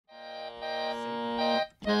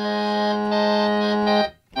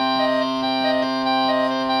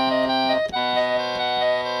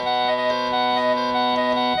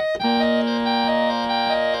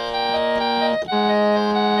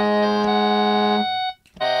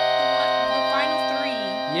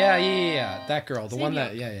Yeah. That girl. The one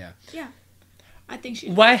that... Yeah. Yeah. I think she...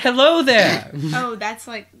 Why, hello there! Oh, that's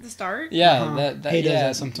like the start? Yeah. He does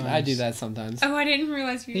that sometimes. I do that sometimes. Oh, I didn't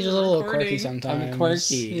realize you He's were a little recording. quirky sometimes. I'm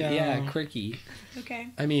quirky. Yeah, quirky. Okay.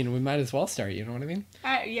 I mean, we might as well start, you know what I mean?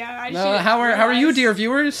 I How are you, dear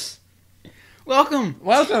viewers? Welcome.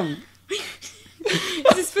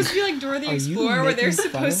 Is this supposed to be like Dora the Explorer where they're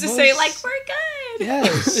supposed to say, like, we're good?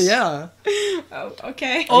 Yes. Yeah. Oh,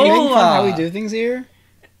 okay. Are you making fun of how we do things here?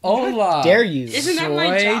 Hola. How dare you? Isn't that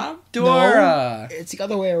my job? Dora. No, it's the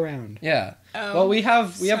other way around. Yeah. Oh, Well, we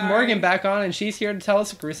have sorry. Morgan back on, and she's here to tell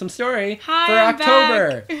us a gruesome story Hi, for I'm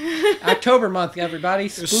October. back. October month, everybody.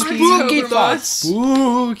 Spooky October thoughts.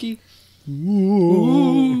 Spooky.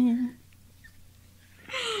 Ooh.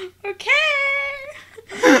 Okay.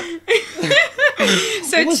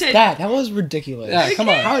 What was that? That was ridiculous. Yeah, come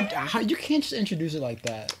on. How you can't just introduce it like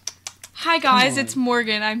that. Hi guys, it's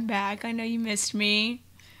Morgan. I'm back. I know you missed me.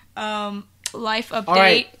 Life update. All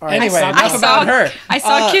right. Anyway, enough about her. I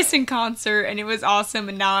saw Kiss in concert and it was awesome,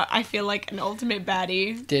 and now I feel like an ultimate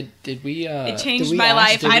baddie. Did we? It did changed we my ask-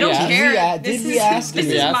 life. did I we don't ask? care. Did we ask? This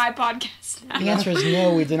Did we is ask? my podcast now. The answer is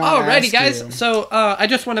no. We did not. Alrighty, ask guys. you. So I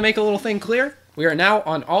just want to make a little thing clear. We are now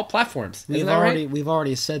on all platforms. Isn't that right? We've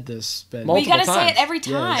already said this, but Multiple We gotta say times. it every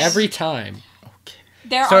time. Every time.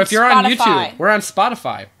 They're So on if you're on Spotify. YouTube, we're on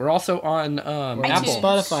Spotify. We're also on We're on Apple.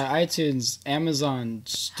 Spotify, iTunes, Amazon,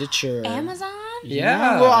 Stitcher. Amazon?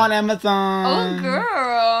 Yeah. We're on Amazon. Oh,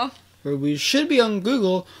 girl. Where we should be on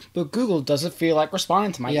Google, but Google doesn't feel like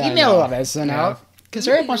responding to my Yeah, I email know. that I sent Yeah. out. Because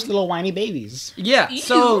they're a bunch of little whiny babies. Yeah.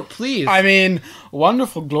 So please. I mean,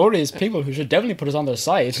 wonderful, glorious people who should definitely put us on their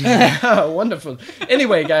site. Wonderful.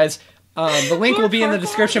 Anyway, guys, the link will be in the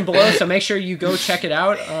description below, so make sure you go check it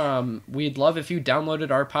out. We'd love if you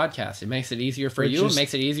downloaded our podcast. It makes it easier for you. It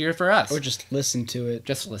makes it easier for us. Or just listen to it.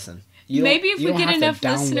 Just listen. Maybe if you we don't get have to enough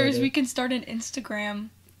download listeners, it. we can start an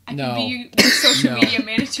Instagram. I No. can be your social media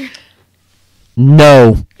manager.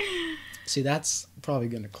 No. See, that's probably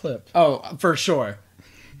going to clip. Oh, for sure.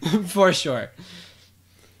 For sure.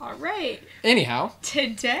 All right. Anyhow.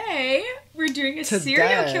 Today, we're doing a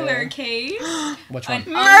serial killer case. Which one?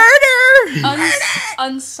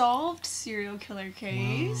 Unsolved serial killer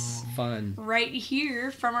case. Fun. Right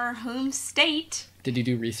here from our home state. Did you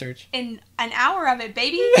do research? In an hour of it,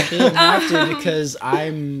 baby. You didn't have to because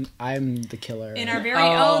I'm the killer. In our very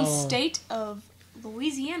own state of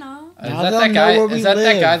Louisiana. Is Now that they'll that know guy? where we Is that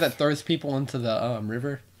live. guy that throws people into the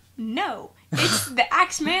river? No. It's the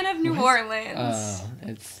Axeman of New Orleans.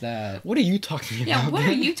 It's that. What are you talking about? Yeah, what are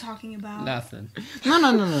Ben? you talking about? Nothing.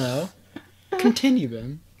 No. Continue,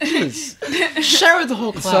 Ben. Please. Share with the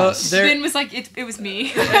whole class. So there. Ben was like, it was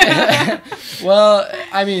me. Well,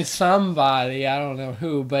 I mean, somebody. I don't know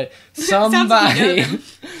who, but somebody.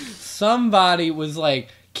 Somebody was like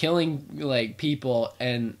killing like people,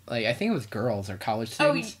 and like I think it was girls or college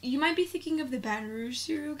Oh, students. you might be thinking of the Baton Rouge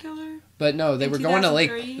serial killer. But no, they In were going to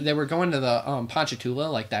 2003? They were going to the Ponchatoula,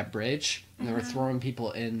 like that bridge. And they were throwing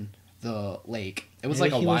people in the lake. It was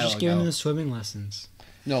like a he while was just giving ago. them swimming lessons.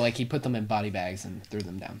 No, like he put them in body bags and threw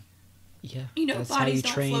them down. Yeah. You know, that's how bodies you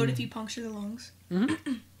don't train. float if you puncture the lungs.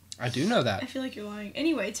 I do know I that. feel like you're lying.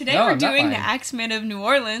 Anyway, today No, we're I'm not doing the lying. Axeman of New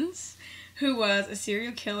Orleans, who was a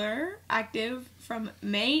serial killer active from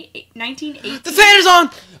May 1918. The fan is on!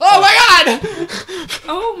 Oh my god!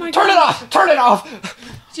 Oh my Turn god. it off! Turn it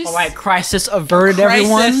off! Just Alright, crisis averted, Crisis.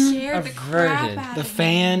 everyone. scared the crap averted. out The of me.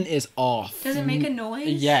 fan is off. Does it make a noise?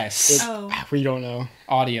 Yes. Oh, We don't know.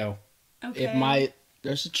 Audio. okay. It might.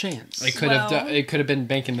 There's a chance. It could have. Well- It could have been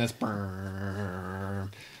making this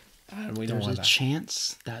burn. And we don't There's a want that.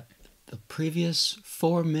 chance that the previous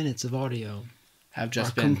 4 minutes of audio Have are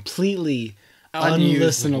just been completely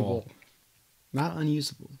unusable. unlistenable. Not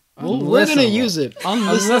unusable. We're gonna use it.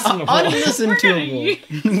 Unlistenable.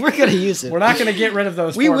 Unlistenable. We're gonna use it. We're not gonna get rid of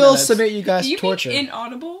those. We 4 will minutes. submit you guys Do you to torture. mean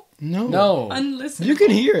inaudible? No. No. Unlistenable. You can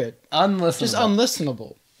hear it. Unlistenable. Just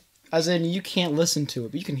unlistenable. As in, you can't listen to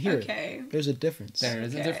it, but you can hear Okay. it. There's a difference. There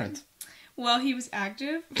is a Okay. difference. Well, he was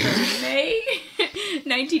active from May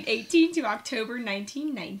 1918 to October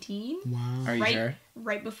 1919. Wow. Are you Right, sure?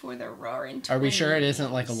 right before the Roaring Are we sure it 20s.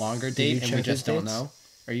 isn't like a longer Did date you and we check just these don't dates? know?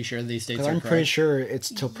 Are you sure these dates Because are I'm correct? pretty sure it's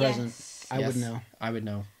till present. Yes. I would Yes. know. I would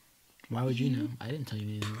know. Why would you know? I didn't tell you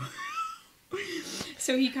anything.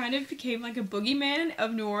 So he kind of became like a boogeyman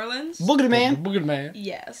of New Orleans. Boogity man. Boogeyman man.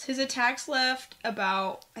 Yes, his attacks left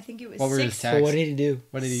about, I think it was What were his six, attacks? But what did he do?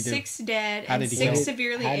 What did he do? 6 dead How and did he 6 kill?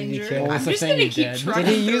 severely How did he injured. kill? What was I'm the just thing gonna he keep did? trucking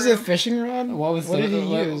Did he use through. a fishing rod? What was What the, did he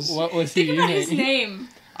what- use? What was he Think about his using? name.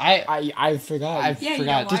 I forgot. I Yeah, you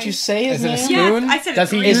forgot. know Did why? you say his Is it a name? spoon? Yes, I said it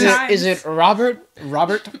Does he 3 use times. Is it Robert?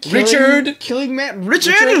 Richard? Killing man?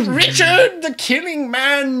 Richard? Richard, the killing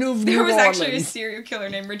man of New There was Orleans. actually a serial killer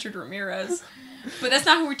named Richard Ramirez. But that's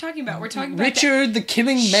not who we're talking about. We're talking about Richard, the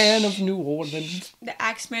killing man of New Orleans. the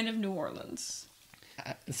Axeman of New Orleans.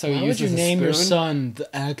 So Why he would you uses a name your spoon? son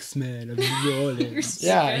the Axeman of New You're Orleans?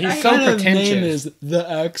 Yeah, stupid. he's I so What hate- kind of name pretentious. is the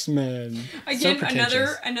Axeman? Again,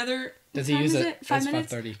 pretentious. another. Does what he time use is it? 5 It's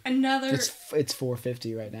minutes. 5:30. Another It's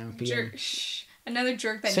 4:50 right now. PM. jerk. Another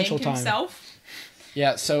jerk that Central named time. himself.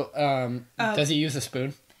 Yeah, so does he use a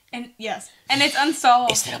spoon? And yes, and it's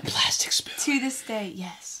unsolved Is it a plastic spoon? to this day.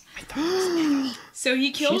 Yes. So he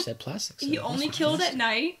She killed. said plastic. He spoon. only killed at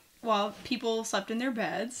night while people slept in their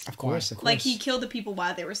beds. Of course, of course. Like he killed the people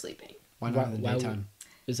while they were sleeping. Why not in the Why- daytime?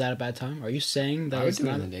 Is that a bad time? Are you saying that I would it's do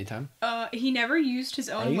it not? in the daytime. He never used his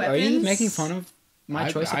own Are weapons. you making fun of my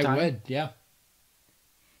choice of I time? would, yeah.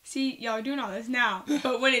 See, y'all are doing all this now.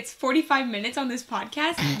 But when it's 45 minutes on this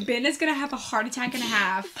podcast, Ben is going to have a heart attack and a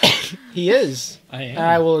half. He is. I am. And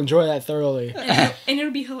I will enjoy that thoroughly. And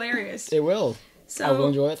it'll be hilarious. It will. I will So,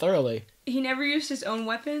 enjoy it thoroughly. he never used his own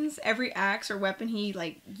weapons. Every axe or weapon he,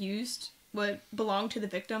 used would belong to the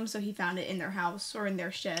victim, so he found it in their house or in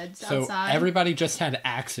their sheds So outside. everybody just had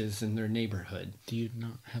axes in their neighborhood. Do you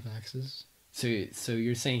not have axes? So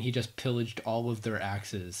you're saying he just pillaged all of their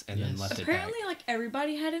axes and then Yes. left Apparently, it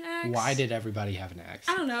everybody had an axe. back? Why did everybody have an axe?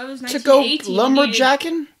 I don't know, it was To go 1918. you needed-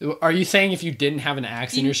 lumberjacking? Are you saying if you didn't have an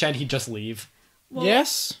axe in You- your shed, he'd just leave? Well,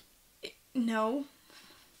 Yes. No.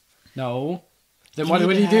 No. Then You what need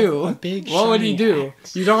would to he have do? a big, What would he shiny do?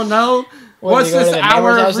 axe. You don't know? What, What's you go to this the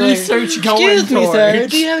hour neighbor's of house like, research going Excuse me, sir.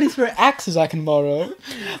 towards? Do you have any spare axes I can borrow?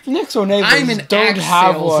 The next door neighbors I'm an don't axe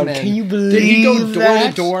have salesman. one. Can you believe Did he go door to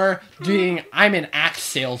that? door being, I'm an axe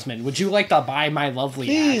salesman. Would you like to buy my lovely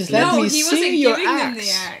Please, axe? let No, me he see wasn't your giving them the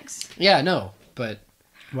axe. axe. Yeah, no. But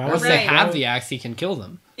Why once would they Right. have the axe, he can kill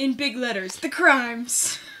them. In big letters, the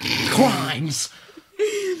crimes. Crimes.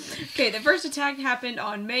 Okay, the first attack happened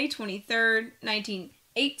on May 23rd,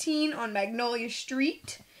 1918 on Magnolia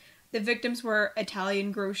Street. The victims were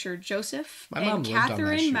Italian grocer Joseph My mom and lived on that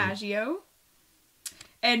Catherine street. Maggio.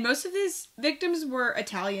 And most of his victims were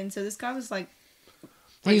Italian, so this guy was like...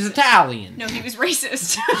 He's racist. Italian. No, he was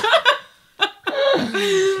racist.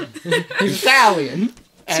 He's Italian.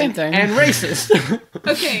 Same thing. And racist.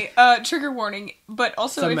 Okay, trigger warning. But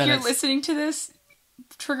also, Some if you're minutes. listening to this,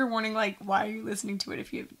 trigger warning, why are you listening to it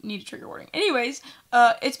if you need a trigger warning? Anyways,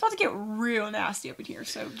 it's about to get real nasty up in here,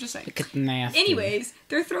 so just saying. Look at nasty. Anyways,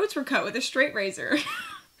 their throats were cut with a straight razor.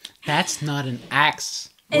 That's not an axe.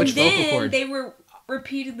 And Which vocal then cord? they were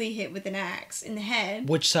repeatedly hit with an axe in the head.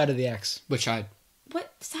 Which side of the axe? Which I...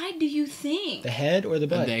 What side do you think? The head or the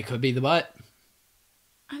butt? They could be the butt.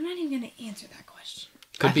 I'm not even going to answer that question.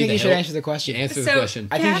 Could I be think the you should hill. answer the question. Answer the So- question.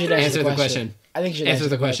 I think you should Catherine- answer the question. I think you should Answer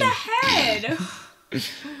the question. The head!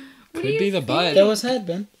 Could be the butt. That was head,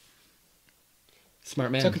 Ben.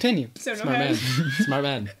 Smart man. So continue. So no Smart head. man. Smart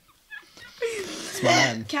man. Smart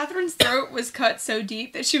man. Catherine's throat was cut so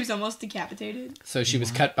deep that she was almost decapitated. So she was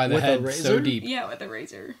cut by the With a head so razor? deep. Yeah, with a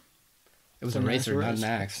razor. It was a An razor, not razor.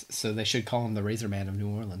 an axe. So they should call him the Razor Man of New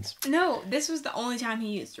Orleans. No, this was the only time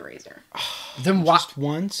he used a razor. Then why? Just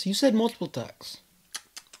once? You said multiple times.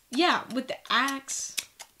 Yeah, with the axe.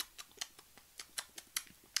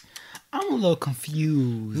 I'm a little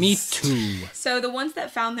confused. Me too. So the ones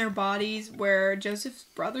that found their bodies were Joseph's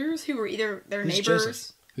brothers, who were either their Who's neighbors.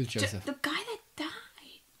 Joseph? Who's Joseph? The guy that died.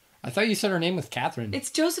 I thought you said her name was Catherine.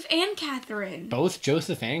 It's Joseph and Catherine. Both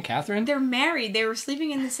Joseph and Catherine? They're married. They were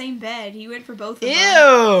sleeping in the same bed. He went for both of them.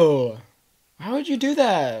 Ew! Why would you do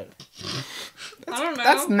that? I don't know.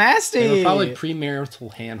 That's nasty. They were probably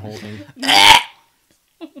premarital hand holding.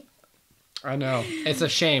 I know. It's a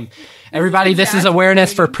shame. Everybody, this is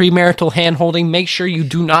awareness for premarital hand holding. Make sure you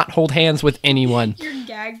do not hold hands with anyone. Your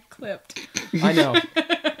gag clipped. I know.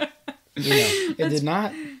 You know. It did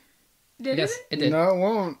not. Did Yes, it? it did. No, it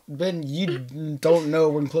won't. Ben, you don't know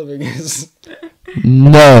when clipping is.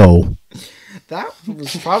 No. That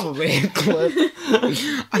was probably a clip.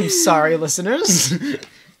 I'm sorry, listeners.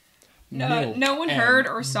 No one and heard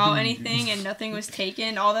or saw anything, and nothing was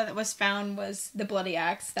taken. All that was found was the bloody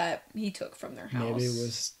axe that he took from their house. Maybe it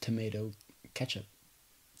was tomato ketchup.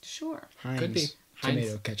 Sure. Heinz. Could be. Tomato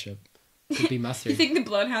Heinz. ketchup. Could be You mustard. think the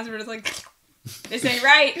bloodhounds were just like, this ain't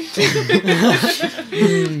right.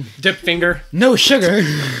 Dip finger. No sugar.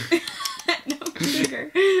 No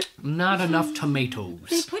sugar. Not enough They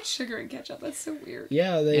tomatoes. put sugar in ketchup. That's so weird.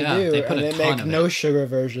 Yeah, they Yeah, do. they put and a they ton make of no it. sugar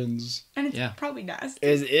versions. And it's Yeah. probably nasty.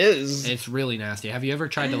 It is. It's really nasty. Have you ever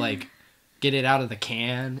tried to like get it out of the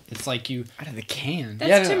can. It's like you Out of the can.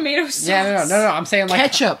 That's tomato sauce. Yeah, no. I'm saying like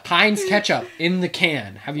Ketchup. Heinz ketchup in the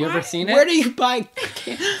can. Have you ever seen it? Where do you buy?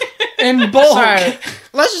 In bulk. Sorry.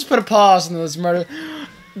 Let's just put a pause on this murder.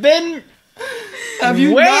 Ben, Have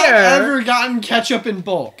you Where? not ever gotten ketchup in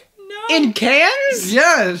bulk? No. in cans?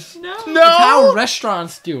 Yes. No. No. That's how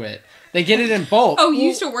restaurants do it. They get it in bulk. Oh, you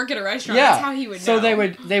used to work at a restaurant. Yeah. That's how he would know. So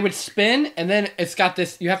they would spin, and then it's got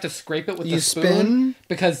this. You have to scrape it with You the spoon spin?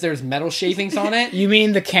 because there's metal shavings on it. You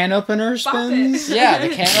mean the can opener Bop spins? it. Yeah, the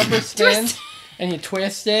can opener spins, and you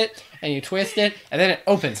twist it, and then it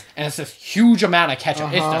opens, and it's this huge amount of ketchup.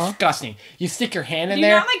 Uh-huh. It's disgusting. You stick your hand in Do you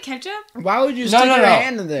there. not like ketchup? Why would you stick your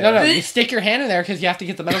hand in there? No. You stick your hand in there because you have to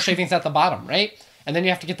get the metal shavings at the bottom, right? And then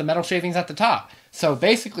you have to get the metal shavings at the top. So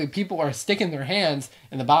basically, people are sticking their hands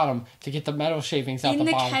in the bottom to get the metal shavings out In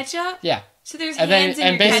the bottom. ketchup? Yeah. So there's And then hands in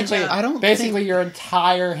and your basically, ketchup. I don't basically think- your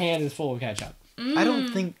entire hand is full of ketchup. I don't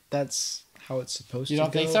think that's how it's supposed to You go.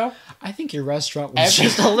 don't think so? I think your restaurant was Every-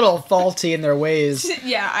 just a little faulty in their ways.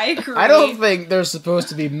 Yeah, I agree. I don't think there's supposed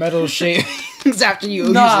to be metal shavings after you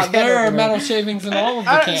use Nah, the can there are opener. metal shavings in all of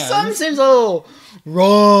the cans. Something seems a little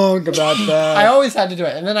wrong about that. I always had to do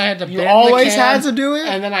it, and then I had to. You bend always the can, had to do it?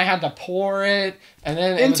 and then I had to pour it, and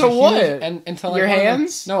then it Into was a what? huge- and into like Your one of them-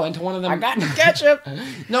 hands? No, into one of them. I got the ketchup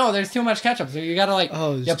No, there's too much ketchup, so you gotta like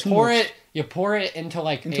Oh, there's you too pour much. it. You pour it into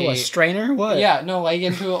like into a strainer. What? Yeah, no, like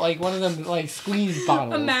into like one of them like squeeze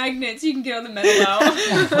bottles. A magnet so you can get all the metal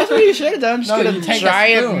out. That's what you should have done. Just No, get you a take a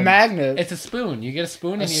giant spoon. magnet. It's a spoon. You get a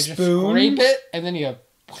spoon A and you just spoon? scrape it, and then you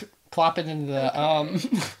plop it into the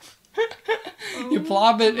you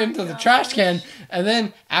plop it into the trash can, and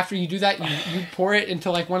then after you do that, you pour it into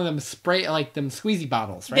like one of them spray like them squeezy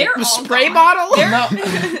bottles, right? They're a all spray gone. bottle?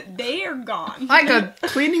 no, They are gone. Like a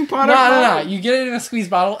cleaning product no. bottle? You get it in a squeeze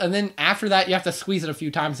bottle, and then after that, you have to squeeze it a few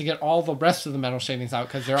times to get all the rest of the metal shavings out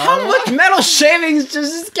because they're all. How much metal shavings does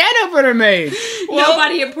this can opener make?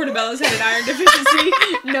 Nobody at Portobello's had an iron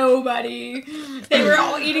deficiency. Nobody. They were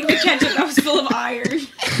all eating the ketchup that was full of iron.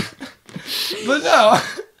 But no.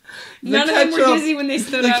 None of them were dizzy when they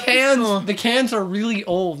stood up. The cans are really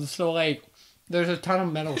old, so like there's a ton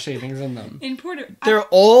of metal shavings in them. In Porto, They're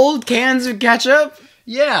old cans of ketchup?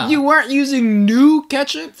 Yeah. You weren't using new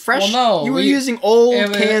ketchup? Fresh? Well, no, You were we- using old It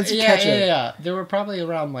was- cans of ketchup. Yeah. They were probably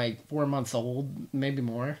around like 4 months old, maybe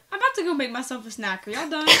more. I'm about to go make myself a snack. Are y'all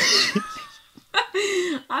done?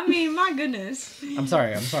 I mean, my goodness. I'm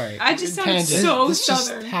sorry. I just sounded Tangent. so This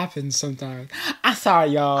southern. just happens sometimes. I'm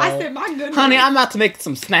sorry, y'all. I said, my goodness. Honey, I'm about to make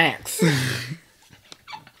some snacks.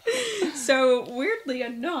 So, weirdly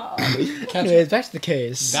enough, Anyways, back to the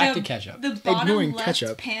case. Back to ketchup. The bottom Ignoring left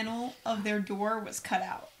ketchup. panel of their door was cut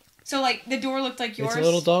out. So, like, the door looked like yours. It's a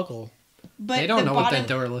little doggle. But They don't the know bottom, what that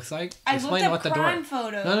door looks like. I Explain looked what up the crime door.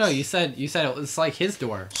 photos. No, you said it was like his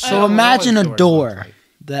door. So I don't know what imagine his a doors door look like.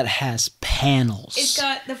 that has panels. It's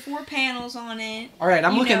got the 4 panels on it. All right,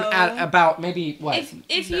 I'm You looking know, at about maybe what?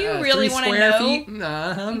 If you really 3 wanna square know, feet?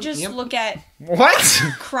 Uh-huh. Just Yep. look at What?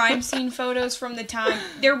 crime scene photos from the time.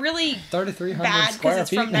 They're really 3,300 bad 'cause square it's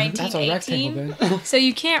feet. from 19 That's a rectangle, 1918. then. So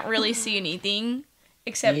you can't really see anything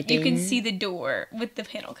except you can Anything? see the door with the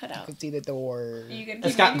panel cut out. See the door. You can It's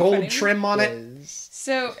keep got making gold fun of me. trim on it. Yes.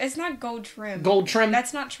 So it's not gold trim. Gold trim.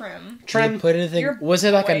 That's not trim. Did Trim. you put anything? You're Was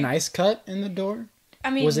it like a boy. nice cut in the door? I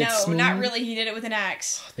mean, Was it no, smooth? not really. He did it with an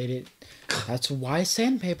axe. They did. That's why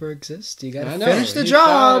sandpaper exists. You I gotta know, finish the you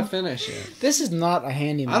gotta job. Finish it. This is not a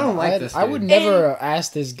handyman. I don't like this I would dude. never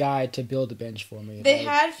ask this guy to build a bench for me. They Like,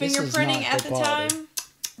 had this is fingerprinting not at good the quality. time,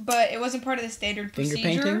 but it wasn't part of the standard Finger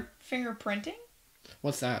procedure. painting? Fingerprinting?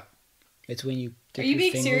 What's that? It's when you. Are dip you your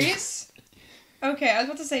being fingers- serious? Okay, I was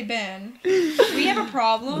about to say Ben. We have a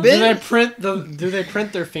problem. Ben- Do they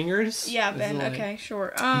print their fingers? Yeah, Is Ben. it like- Okay,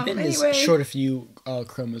 sure. Ben Anyway, is short a few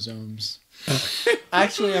chromosomes.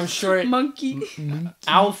 Actually, I'm short. monkey.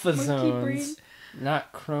 Alpha Monkey zones, brain.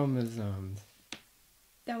 not chromosomes.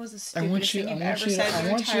 That was the I want stupidest you. thing I you've want ever you. said To, in I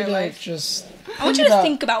your want you entire to life. just. I want you to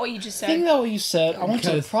think about what you just said. Think about what you said. I want you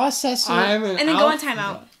to Because process it. I'm an And then go on alpha.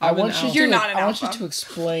 timeout. I I'm an want you. alpha. You're to, not an I want you alpha. to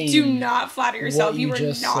explain. Do not flatter yourself. what You you are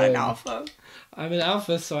just not said. an alpha. I'm an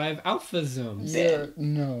alpha, so I have alpha zooms.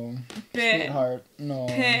 No, Ben. sweetheart. No.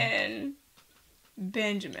 Ben.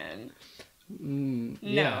 Benjamin.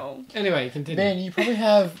 Yeah. No. Anyway, continue. Ben, you probably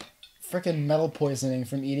have freaking metal poisoning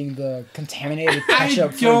from eating the contaminated I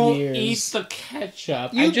ketchup don't for years. eat the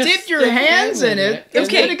ketchup. You I just dipped your stick hands in it. It's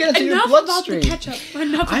Okay, gonna get into your enough about the bloodstream. ketchup.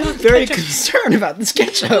 Enough I'm about the very ketchup. concerned about this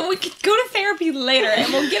ketchup. We could go to therapy later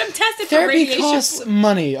and we'll get him tested for Therapy radiation. costs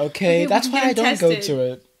money, okay? Okay, That's we why can I get don't go tested. to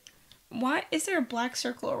it. Why is there a black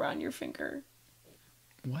circle around your finger?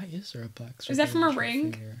 Why is there a black circle? Is that from a on your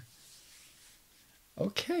ring? finger?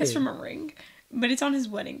 Okay. It's from a ring, but it's on his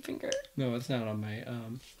wedding finger. No, it's not on my.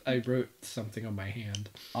 I wrote something on my hand.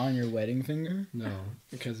 On your wedding finger? No,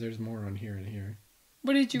 because there's more on here and here.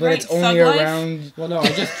 What did you But write? it's only Thug Life? around... Well, no, I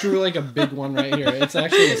just drew like a big one right here. It's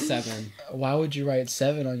actually a 7. Why would you write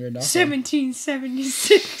 7 on your knuckle?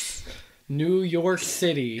 1776. New York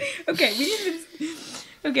City. Okay, we need to...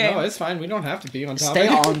 Okay. No, it's fine. We don't have to be on top. Stay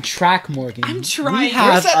on track, Morgan. I'm trying. We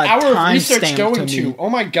have Where's that a hour of time research stamp going to to? meet.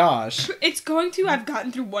 Oh my gosh. It's going to. I've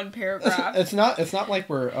gotten through one paragraph. It's not like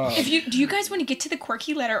we're. Do you guys want to get to the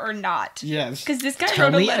quirky letter or not? Yes. Because this guy Tell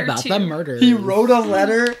wrote a me letter about too. the murder. He wrote a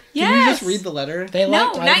letter. Can you Yes. just read the letter? They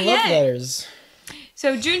No, like not love yet. letters.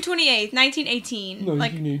 So June 28th, 1918. No,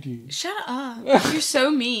 like, you need to. shut up. You're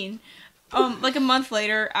so mean. Like a month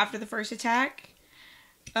later, after the first attack,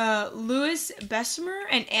 Louis Bessemer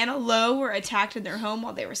and Anna Lowe were attacked in their home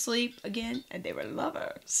while they were asleep again, and they were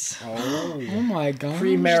lovers. Oh. Oh my god.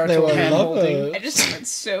 Premarital They were hand-holding. lovers. I just went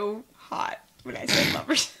so hot when I said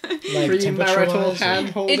lovers. Like Premarital temperature-wise? hand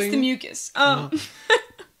holding. It's the mucus.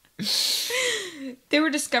 They were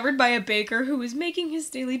discovered by a baker who was making his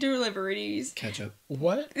daily deliveries. Ketchup.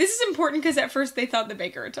 What? This is important because at first they thought the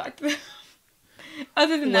baker attacked them.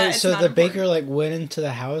 Other than that, Wait, it's so not the important. baker like went into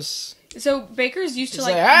the house? So bakers used to He's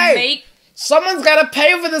like like, "Hey!" make. Someone's gotta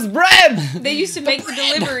pay for this bread! They used to make the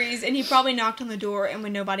deliveries, and he probably knocked on the door, and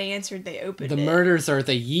when nobody answered, they opened The it. murders are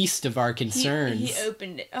the yeast of our He concerns.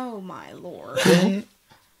 opened it. Oh my lord! Then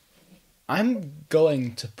I'm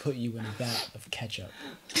going to put you in a vat of ketchup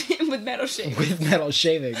With metal shavings. with metal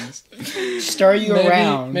shavings. Stir you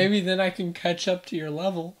around. Maybe then I can catch up to your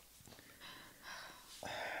level.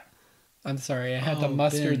 I'm sorry, I had to Oh,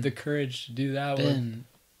 muster Ben. the courage to do that one. Ben.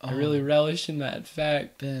 I really relish in that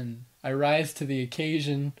fact. Ben. I rise to the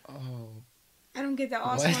occasion. Oh. I don't get that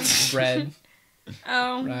awesome. What? Bread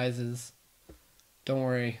Oh, rises. Don't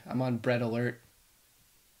worry, I'm on bread alert.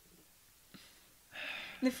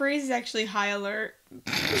 the phrase is actually high alert.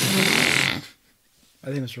 I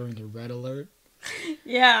think it's referring to red alert.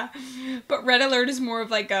 Yeah, but red alert is more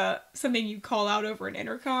of like a something you call out over an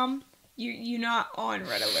intercom. You're not on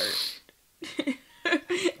red alert.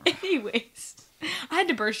 Anyways, I had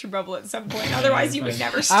to burst your bubble at some point. Otherwise, you would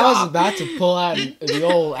never stop. I was about to pull out the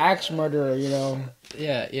old axe murderer, you know.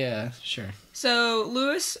 Yeah, sure. So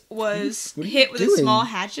Lewis was What are you hit with a doing? small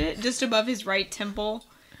hatchet just above his right temple,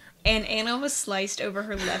 and Anna was sliced over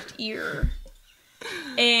her left ear.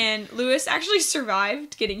 And Lewis actually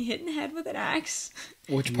survived getting hit in the head with an axe.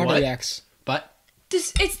 Which part What? of the axe? But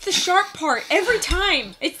It's the sharp part every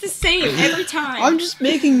time. It's the same every time. I'm just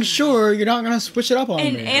making sure you're not gonna switch it up on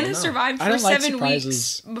And me. Anna survived I for don't like 7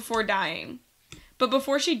 surprises. weeks before dying. But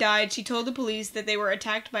before she died, she told the police that they were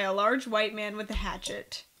attacked by a large white man with a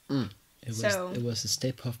hatchet. It So- was the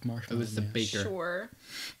Stay Puft Marshmallow. it was the Man. baker. Sure.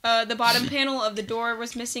 The bottom panel of the door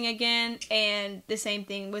was missing again, and the same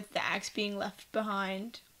thing with the axe being left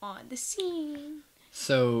behind on the scene.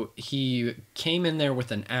 So he came in there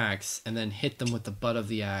with an axe and then hit them with the butt of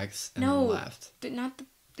the axe and No. then left. Not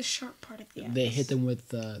the sharp part of the axe. They hit them with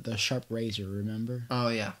the sharp razor, remember? Oh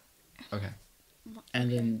yeah. Okay.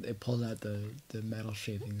 And then they pulled out the metal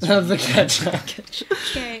shavings. the ketchup.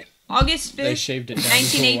 Okay. August 5th, They shaved it down to a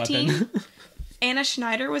 1918. weapon. Anna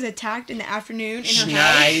Schneider was attacked in the afternoon in her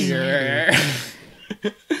house. Schneider.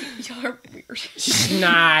 Y'all are weird.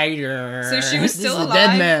 Schneider. So she was This still is a alive.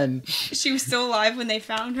 dead man. She was still alive when they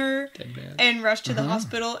found her Dead man. and rushed to the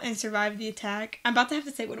hospital and survived the attack. I'm about to have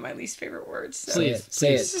to say one of my least favorite words. So. Please,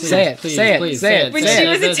 Say it, please, say it, please, say it, please, say it. When say she it.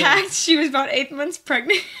 was Say it. attacked, she was about 8 months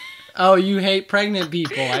pregnant. Oh, you hate pregnant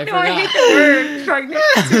people. I No, forgot. I hate the word pregnant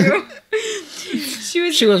too.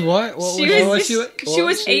 She was what? What She was was, she? she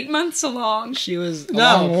was 8 months along. She was No,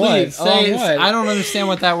 along what? please say. Along what? I don't understand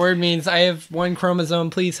what that word means. I have one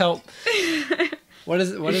chromosome. Please help. What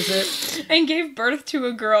is it? What is it? And gave birth to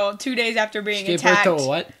a girl 2 days after being She gave attacked. birth to a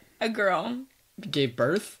what? A girl. Gave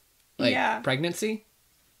birth? Like Yeah. pregnancy?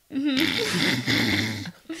 No,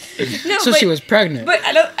 So but, she was pregnant. But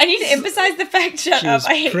I need to emphasize the fact. Shut She up. was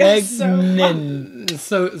I hate that so much. pregnant.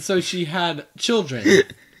 So she had children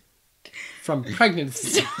from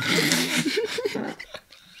pregnancy. That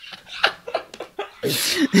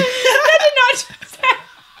did not just happen.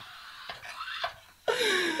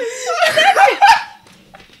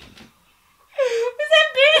 Was that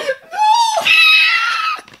big?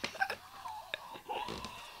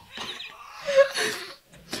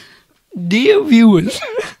 Dear viewers,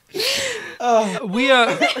 we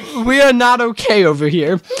are not okay over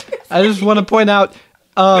here. I just want to point out,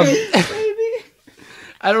 I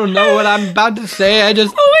don't know what I'm about to say. I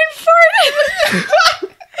just Owen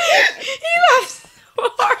farted. He laughed so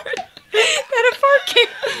hard that a fart came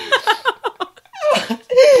out.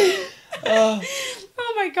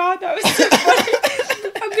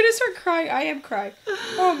 I am crying.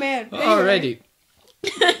 Oh man. Alrighty.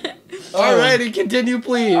 Anyway. Alrighty, continue,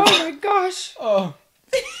 please. Oh my gosh. Oh.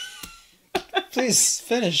 Please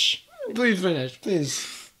finish. Please finish.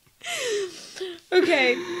 Please.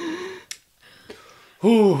 Okay.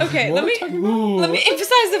 Ooh, Okay, let me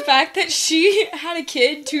emphasize the fact that she had a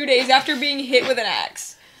kid 2 days after being hit with an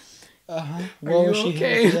axe. Where was you she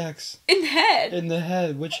okay? hit with the axe? In the head. In the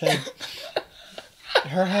head. Which head?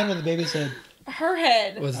 Her head or the baby's head? Her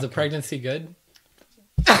head. Was the pregnancy good?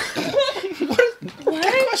 What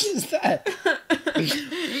kind of question is that?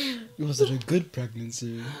 Was it a good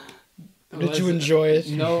pregnancy? Did you enjoy it?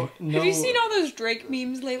 No. Have you seen all those Drake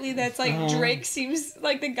memes lately? That's like Drake seems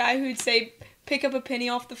like the guy who'd say, pick up a penny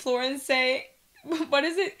off the floor and say, what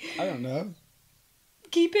is it? I don't know.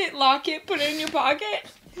 Keep it, lock it, put it in your pocket.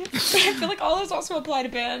 But I feel like all those also apply to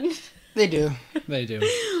Ben. They do. They do.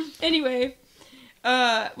 Anyway,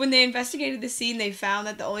 when they investigated the scene, they found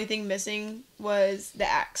that the only thing missing was the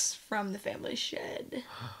axe from the family's shed.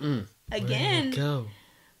 Again. Where'd it go?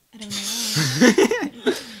 I don't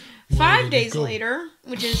know. 5 days later,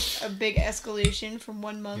 which is a big escalation from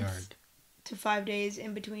 1 month to 5 days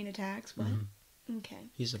in between attacks. What? Okay.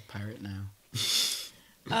 He's a pirate now.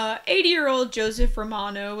 80-year-old Joseph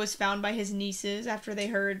Romano was found by his nieces after they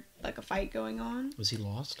heard like a fight going on. Was he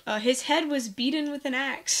lost? His head was beaten with an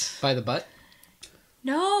axe. By the butt?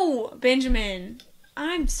 No, Benjamin.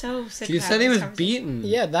 I'm so sick You of said having he this was beaten.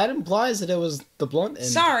 Yeah, that implies that it was the blunt end.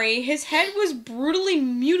 Sorry, his head was brutally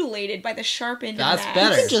mutilated by the sharp end That's of an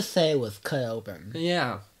better. You can just say it was cut open.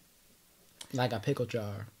 Yeah. Like a pickle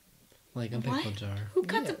jar. Like a What? pickle jar. Who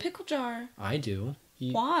cuts a pickle jar? I do.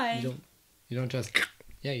 Why? You don't just...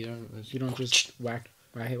 Yeah, you don't... You don't just whack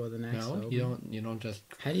it with an axe. No, you don't just...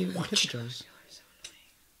 How do you open pickle jars?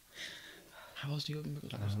 How else do you open pickle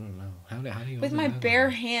I jars? don't know. How do you With open my that bare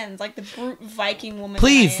one? hands, like the brute Viking woman.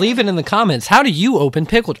 Please leave it in the comments. How do you open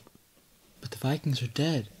pickle... But the Vikings are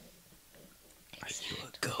dead. Are you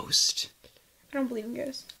a ghost? I don't believe in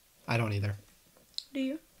ghosts. I don't either. Do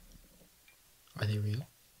you? Are they real?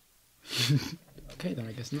 Okay, then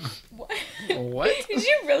I guess not. What? What? Did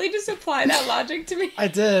you really just apply that logic to me? I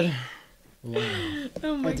did. Wow.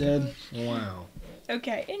 Oh my I did. gosh. Wow.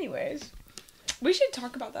 Okay, anyways. We should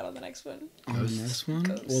talk about that on the next one. On the next one?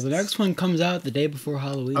 Ghosts. Well, the next one comes out the day before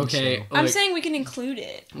Halloween. Okay. So. I'm like, saying we can include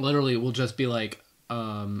it. literally, we'll just be like,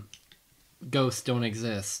 ghosts don't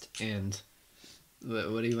exist, and...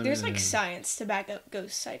 What do you want There's to like science to back up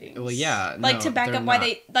ghost sightings. Well, yeah. Like no, to back they're up why not.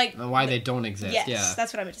 they like Why they don't exist, Yes, yeah.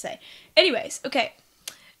 that's what I meant to say. Anyways, okay.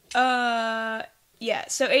 Yeah,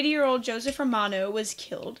 so 80-year-old Joseph Romano was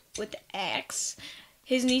killed with the axe.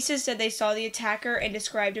 His nieces said they saw the attacker and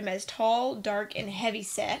described him as tall, dark, and heavy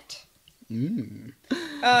set.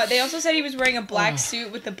 They also said he was wearing a black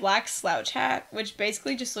suit with a black slouch hat, which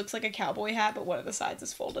basically just looks like a cowboy hat, but one of the sides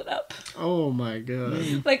is folded up. Oh my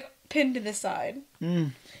god. Like, pinned to the side.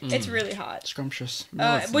 It's really hot. Scrumptious.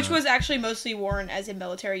 Which was actually mostly worn as a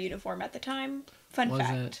military uniform at the time. Fun Was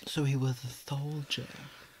fact. So he was a soldier.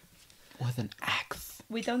 With an axe.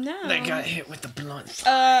 We don't know. They got hit with the blunt.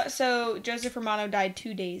 So Joseph Romano died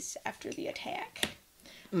 2 days after the attack.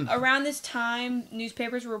 Around this time,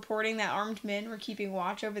 newspapers were reporting that armed men were keeping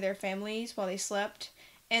watch over their families while they slept,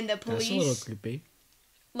 and the police. That's a little creepy.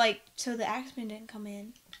 Like, so the axemen didn't come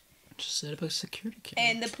in, Just set up a security camera.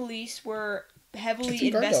 and the police were heavily Get some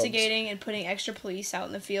guard dogs. investigating and putting extra police out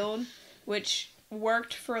in the field, which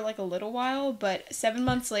worked for like a little while. But 7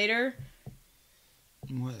 months later,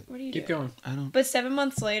 What? what are you Keep doing? going. I don't. But 7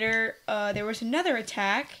 months later, there was another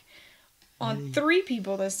attack on 3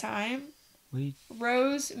 people this time. Wait.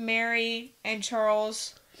 Rose, Mary, and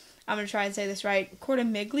Charles. I'm going to try and say this right.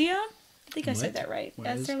 Cortamiglia? I think I said What? that right. What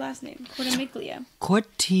That's is? their last name. Cortamiglia.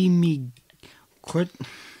 Cortimig. Cort.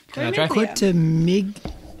 Can I try? Cortamiglia.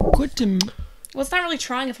 Cortim. Well, it's not really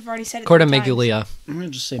trying if I've already said it 3 times. Cortamiglia. I'm gonna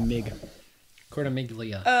just say Mig.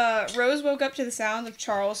 Cortamiglia. Rose woke up to the sound of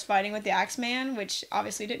Charles fighting with the Axeman, which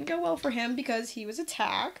obviously didn't go well for him because he was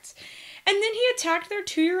attacked. And then he attacked their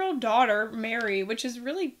 2-year-old daughter, Mary, which is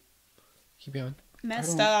really Keep going.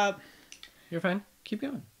 messed up. You're fine. Keep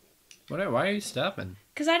going. Why are you stopping?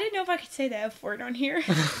 Because I didn't know if I could say the F word on here.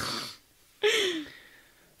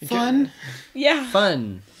 Fun. Yeah.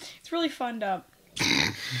 Fun. It's really funned up.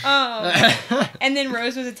 And then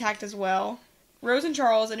Rose was attacked as well. Rose and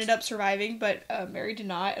Charles ended up surviving, but Mary did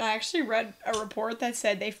not. And I actually read a report that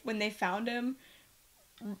said when they found him,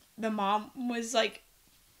 the mom was like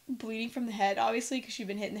bleeding from the head, obviously, because she'd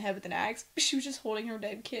been hit in the head with an axe. She was just holding her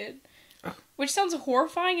dead kid. Which sounds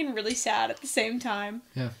horrifying and really sad at the same time.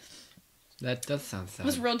 Yeah. That does sound sad. It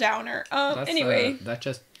was real downer. That's, Anyway. that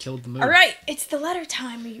just killed the mood. All right, it's the letter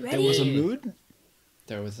time. Are you ready? There was a mood?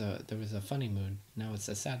 There was a funny mood. Now it's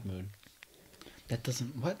a sad mood. That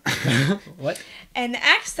doesn't... What? What? And the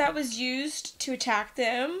axe that was used to attack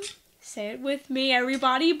them, say it with me,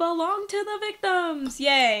 everybody, belonged to the victims.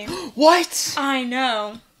 Yay. What? I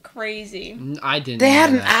know. Crazy. I didn't. They know had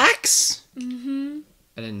an that. axe? Mm-hmm.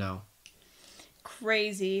 I didn't know.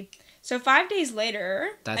 Crazy. So 5 days later,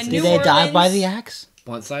 That's a it. New Did they die by Orleans- the axe?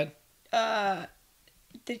 Blunt side.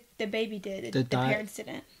 The baby did. Did The die- parents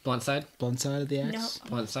didn't. Blunt side. Blunt side of the axe? No.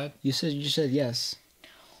 Blunt side. You said yes.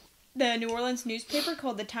 The New Orleans newspaper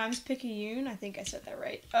called the Times-Picayune, I think I said that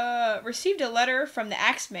right, received a letter from the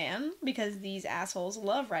Axeman, because these assholes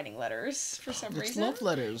love writing letters for some It's reason. love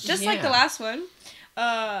letters. Just like the Yeah. last one.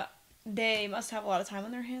 They must have a lot of time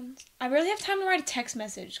on their hands. I barely have time to write a text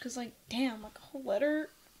message, because, like, damn, like, a whole letter.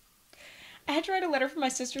 I had to write a letter for my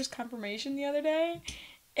sister's confirmation the other day,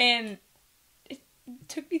 and it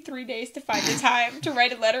took me 3 days to find the time to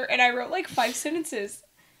write a letter, and I wrote, like, 5 sentences.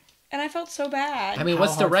 And I felt so bad. I mean, How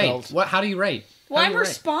what's the rate? heartfelt. What? How do you rate? Well, How I'm do her you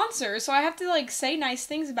rate? sponsor, so I have to, like, say nice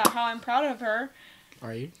things about how I'm proud of her.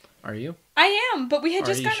 Are you? Are you? I am, but we had Are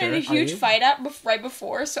just you gotten in a sure? Are huge you? fight up right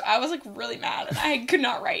before, so I was, like, really mad, and I could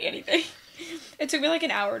not write anything. It took me, like,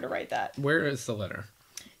 an hour to write that. Where is the letter?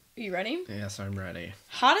 Are you ready? Yes, I'm ready.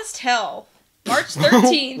 Hottest hell. March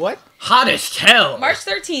 13th. What? Hottest hell. March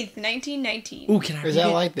 13th, 1919. Ooh, can I read Is that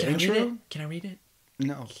it? like the Can I read intro? it? Can I read it?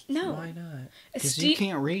 No. No. Why not? Because you Steve,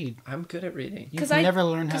 can't read. I'm good at reading. You 'Cause can I- never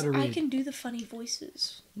learn how to I read. can do the funny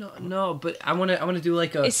voices. No, but I wanna do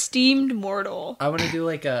like a. Esteemed mortal. I wanna do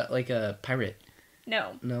like a pirate.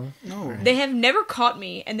 No. No. No. They have never caught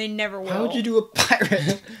me, and they never will. How would you do a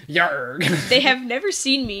pirate? Yarg. They have never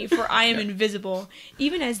seen me, for I am invisible,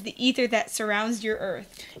 even as the ether that surrounds your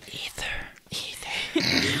earth. Ether.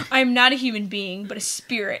 I am not a human being, but a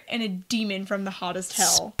spirit and a demon from the hottest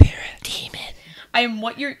hell. Spirit. Demon. I am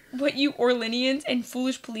what you Orleanians and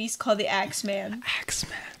foolish police call the Axeman.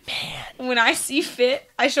 Axeman. Man. When I see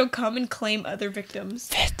fit, I shall come and claim other victims.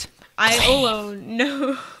 Fit. I Claim. alone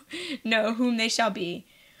know whom they shall be.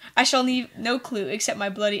 I shall leave no clue except my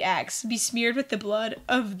bloody axe, be smeared with the blood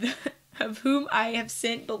of whom I have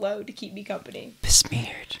sent below to keep me company.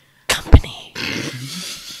 Besmeared. Company.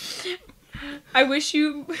 I wish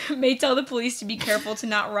you may tell the police to be careful to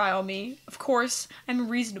not rile me. Of course, I'm a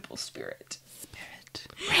reasonable spirit.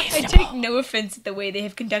 I take no offense at the way they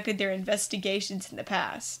have conducted their investigations in the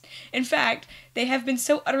past. In fact, they have been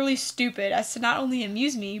so utterly stupid as to not only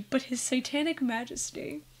amuse me, but His Satanic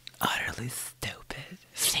Majesty. Utterly stupid.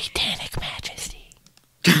 Satanic majesty.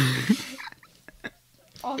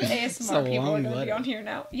 All the It's ASMR a people are long going to be letter. on here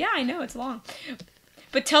now. Yeah, I know, it's long.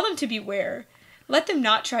 But tell them to beware. Let them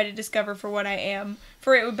not try to discover for what I am,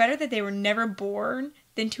 for it were better that they were never born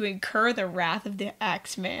than to incur the wrath of the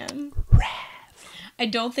Axeman. I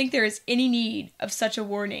don't think there is any need of such a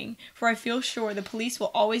warning, for I feel sure the police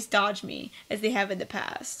will always dodge me, as they have in the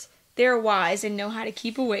past. They are wise and know how to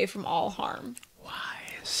keep away from all harm.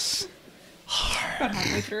 Wise. About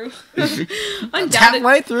halfway through.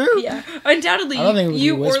 Halfway through? Yeah. Undoubtedly, I don't think it was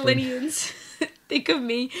you you whispering. Orleanians think of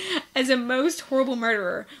me as a most horrible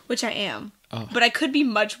murderer, which I am. Oh. But I could be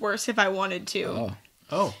much worse if I wanted to. Oh.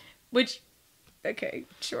 Oh. Which, okay,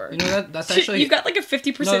 sure. You know that's actually. You've got like a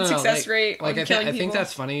 50% No, success like, rate Like on I killing think people.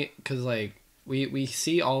 that's funny because like we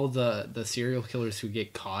see all the serial killers who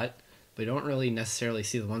get caught, but we don't really necessarily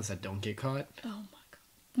see the ones that don't get caught. Oh my god.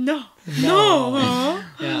 No. No.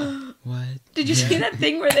 Yeah. What? Did you see that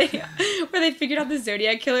thing where they figured out the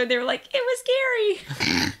Zodiac killer? They were like, it was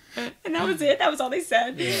scary. And that was it. That was all they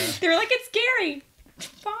said. Yeah. They were like, it's scary.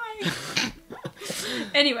 Bye.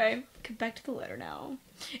 Anyway, back to the letter now.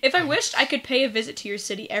 If I wished, I could pay a visit to your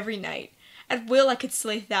city every night. At will, I could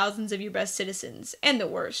slay thousands of your best citizens, and the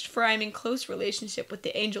worst, for I am in close relationship with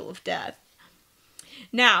the Angel of Death.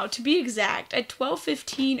 Now, to be exact, at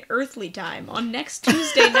 12:15 earthly time on next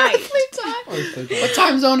Tuesday night, What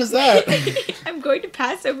time zone is that? I'm going to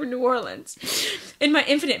pass over New Orleans. In my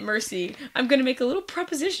infinite mercy, I'm going to make a little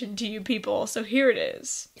proposition to you people, so here it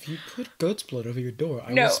is. If you put goat's blood over your door,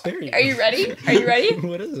 I No, will spare you. are you ready? Are you ready?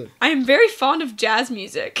 What is it? I am very fond of jazz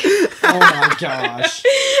music, Oh my gosh.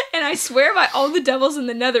 and I swear by all the devils in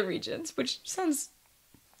the nether regions, which sounds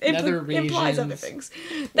Nether implies other regions. things.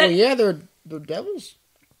 Oh That, yeah, they're devils.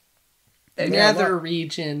 Nether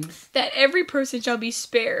regions. that every person shall be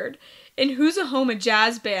spared, in whose home a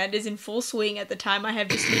jazz band is in full swing at the time I have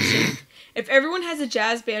just mentioned. If everyone has a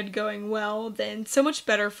jazz band going well, then so much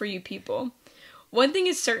better for you people. One thing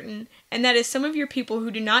is certain, and that is some of your people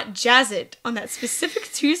who do not jazz it on that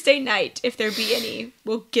specific Tuesday night, if there be any,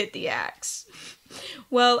 will get the axe.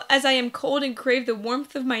 Well, as I am cold and crave the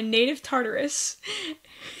warmth of my native Tartarus.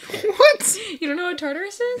 What? You don't know what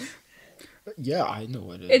Tartarus is? Yeah, I know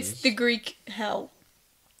what it is. It's the Greek hell.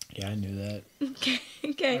 Yeah, I knew that.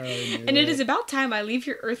 Okay. And it is about time I leave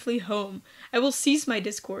your earthly home. I will cease my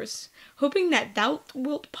discourse, hoping that thou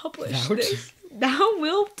wilt publish this. Thou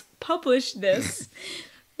wilt publish this,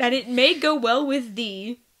 that it may go well with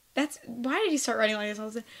thee. That's why did he start writing like this all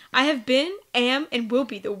of a sudden? I have been, am, and will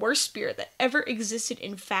be the worst spirit that ever existed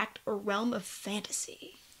in fact or realm of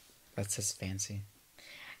fantasy. That says fancy.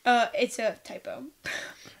 It's a typo.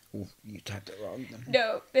 Ooh, you typed it wrong then.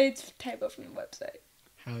 No, it's a typo from the website.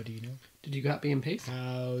 How do you know? Did you copy and paste?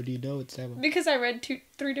 How do you know it's typo? Because I read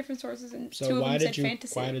three different sources and So two of why them did said you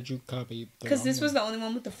fantasy. why did you copy? Because this was the only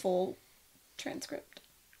one with the full transcript.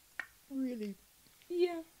 Really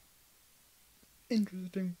Yeah.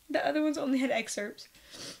 interesting. The other ones only had excerpts.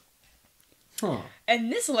 Huh.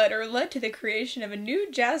 And this letter led to the creation of a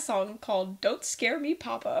new jazz song called Don't Scare Me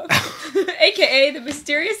Papa, aka the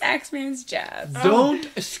Mysterious Axeman's Jazz. Don't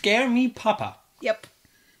scare me, Papa. Yep.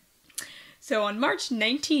 So on March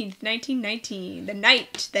 19th, 1919, the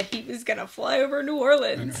night that he was gonna fly over New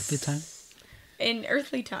Orleans. In earthly time? In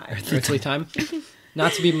earthly time. Earthly time?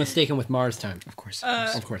 Not to be mistaken with Mars time. Of course.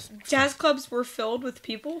 Of course. Jazz clubs were filled with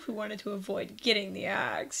people who wanted to avoid getting the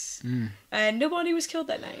axe. And nobody was killed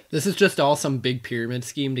that night. This is just all some big pyramid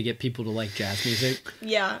scheme to get people to like jazz music.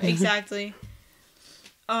 Yeah, exactly.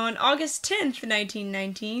 On August 10th,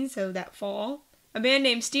 1919, so that fall, a man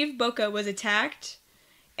named Steve Boca was attacked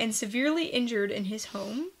and severely injured in his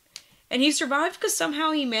home. And he survived because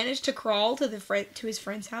somehow he managed to crawl to his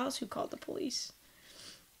friend's house, who called the police.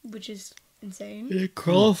 Which is insane. Did it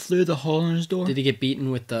crawl through the hole in his door? Did he get beaten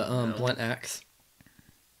with the blunt axe?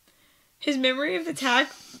 His memory of the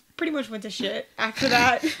attack pretty much went to shit after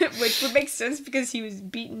that, which would make sense because he was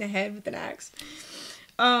beaten in the head with an axe.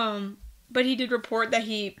 But he did report that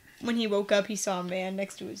when he woke up, he saw a man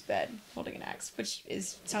next to his bed holding an axe, which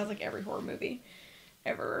sounds like every horror movie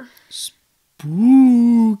ever. Spooky.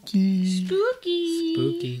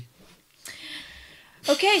 Spooky.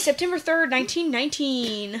 Okay, September 3rd,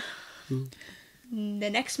 1919. The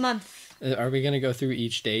next month. Are we gonna go through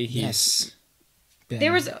each day? Yes.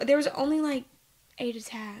 There was only like 8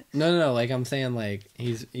 attacks. No. Like I'm saying, like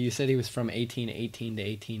you said he was from 1818 to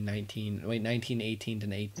 1819. Wait, 1918 to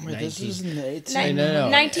 1819. Wait, this was in the 18th. No.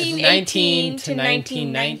 1918 to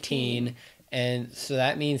 1919. And so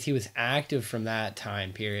that means he was active from that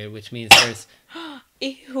time period, which means there's...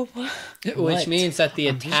 Ew. Which What? means that the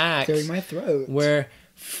I'm just attacks clearing my throat. were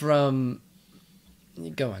from...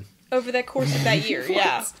 Go on. Over the course of that year,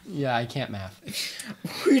 yeah. Yeah, I can't math.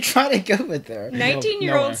 Where are you trying to go with there?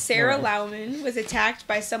 19-year-old nowhere, Sarah nowhere. Lauman was attacked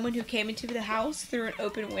by someone who came into the house through an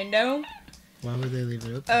open window. Why would they leave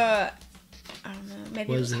it open? I don't know.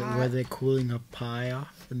 Maybe it was hot. Were they cooling a pie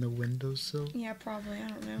off in the windowsill? Yeah, probably. I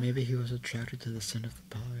don't know. Maybe he was attracted to the scent of the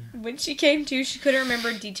pie. When she came to, she couldn't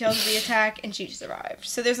remember details of the attack, and she survived.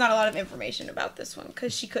 So there's not a lot of information about this one,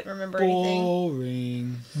 because she couldn't remember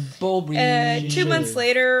anything. Boring. 2 months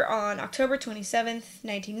later, on October 27th,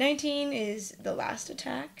 1919, is the last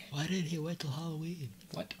attack. Why did he wait till Halloween?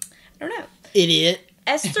 What? I don't know. Idiot.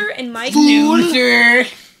 Esther and Mike Loser!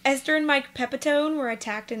 Esther and Mike Pepitone were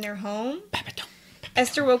attacked in their home.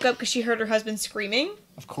 Esther woke up because she heard her husband screaming.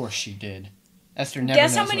 Of course she did. Esther never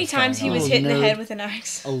Guess how knows many what's times he going was on. hit in the nerd. head with an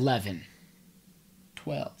axe? 11.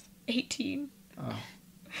 12. 18. Oh.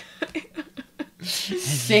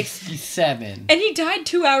 67. And he died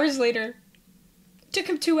 2 hours later. Took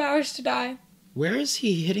him 2 hours to die. Where is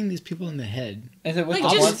he hitting these people in the head? Is it with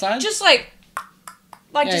Like the blunt just, side? just like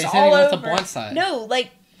Yeah, just he's all hitting over. with the blunt side. No, like,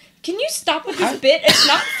 can you stop with this bit? It's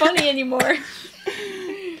not funny anymore.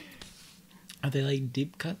 Are they like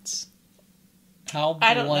deep cuts? How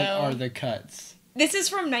I don't blunt know. are the cuts? This is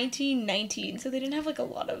from 1919, so they didn't have like a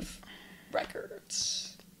lot of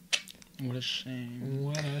records. What a shame.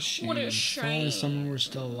 What a shame. What a If only shame. someone were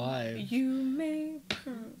still alive You may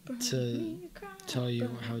to tell you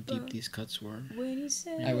how deep these cuts were.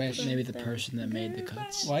 I wish. Maybe the person that made the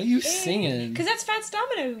cuts. Why are you singing? Because that's Fats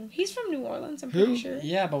Domino. He's from New Orleans, I'm Who? pretty sure.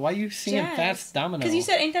 Yeah, but why are you singing Fats Domino? Because you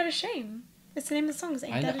said Ain't That a Shame. That's the name of the song, is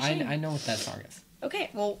Ain't That a Shame. I know what that song is.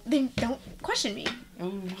 Okay, well, then don't question me. Oh,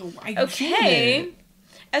 why Okay.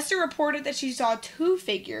 Esther reported that she saw 2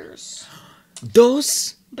 figures,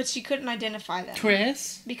 Dos? but she couldn't identify them.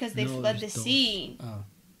 Chris? Because they No, fled the there's those. scene. Oh.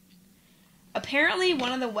 Apparently,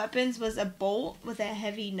 one of the weapons was a bolt with a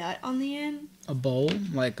heavy nut on the end. A bowl?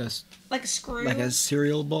 Like a Like a screw.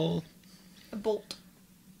 cereal bowl? A bolt.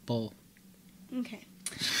 Bull. Okay.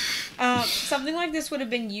 Something like this would have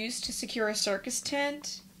been used to secure a circus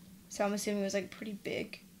tent. So I'm assuming it was like pretty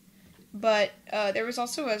big. But there was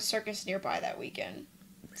also a circus nearby that weekend.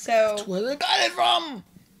 So That's where they got it from.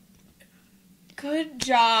 good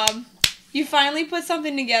job. You finally put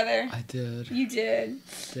something together. I did. You did.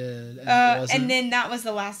 And, And then that was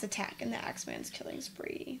the last attack in the Axeman's killing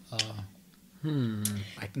spree.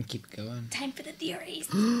 I can keep going. Time for the theories.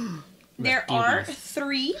 There are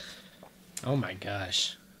 3. Oh my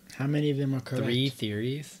gosh. How many of them are correct? 3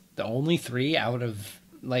 theories? The only 3 out of...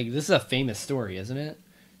 Like, this is a famous story, isn't it?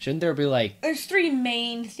 Shouldn't there be like... There's 3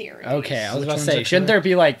 main theories. Okay, I was Which about to ones say, are shouldn't there correct?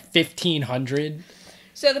 be like 1,500?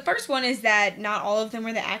 So the first one is that not all of them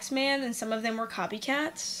were the Axeman, and some of them were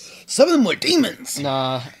copycats. Some of them were demons.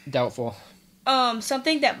 Nah, doubtful.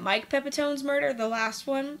 Something that Mike Pepitone's murder, the last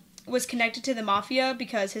one, was connected to the mafia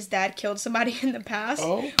because his dad killed somebody in the past.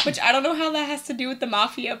 Oh. Which I don't know how that has to do with the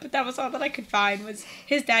mafia, but that was all that I could find was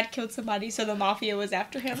his dad killed somebody, so the mafia was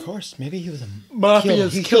after him. Of course, maybe he was a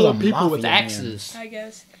Mafia's he killed killing a people with mafia man. axes. I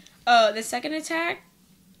guess. The second attack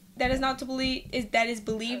that is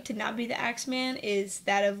believed to not be the Axeman is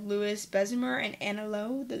that of Louis Bessemer and Anna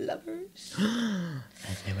Lowe, the lovers. And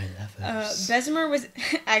they were lovers. Bessemer was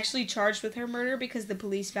actually charged with her murder because the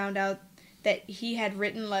police found out that he had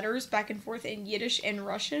written letters back and forth in Yiddish and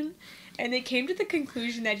Russian, and they came to the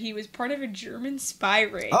conclusion that he was part of a German spy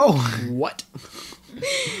ring. Oh, What?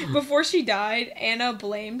 Before she died, Anna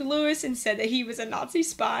blamed Louis and said that he was a Nazi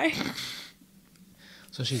spy,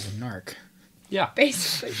 so she's a narc. Yeah.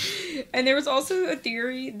 basically. And there was also a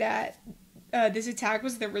theory that this attack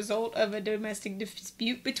was the result of a domestic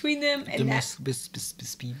dispute between them, and Dispute.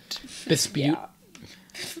 Dispute. yeah,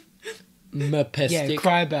 Yeah, Mapistic.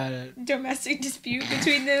 cry about it. domestic dispute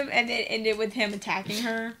between them, and it ended with him attacking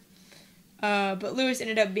her. But Lewis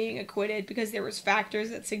ended up being acquitted because there was factors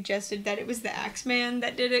that suggested that it was the Axeman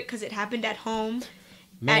that did it because it happened at home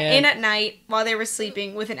Man. at night while they were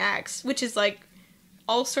sleeping with an axe, which is like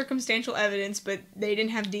all circumstantial evidence, but they didn't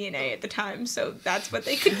have DNA at the time, so that's what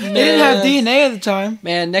they could They didn't have Yeah. DNA at the time.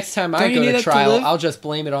 Man, next time Don't I you go need to that to trial, live? I'll just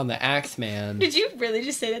blame it on the Axeman. Did you really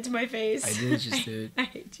just say that to my face? I did just do it. I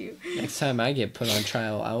hate you. Next time I get put on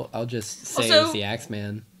trial, I'll just say Also- it's the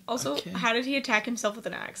Axeman. Also, Okay. how did he attack himself with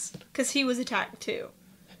an axe? Because he was attacked too.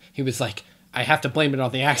 He was like, I have to blame it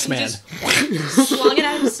on the He Axeman. just slung it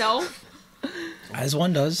at himself. As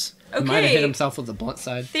one does. He might have hit Okay. himself with the blunt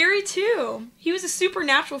side. Theory 2. He was a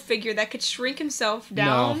supernatural figure that could shrink himself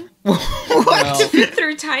down No.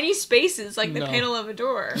 through tiny spaces like the No. panel of a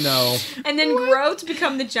door. No. And then grow to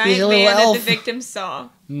become the He's giant a little man that elf. the victim saw.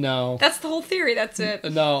 No. That's the whole theory. That's it.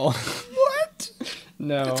 No. What?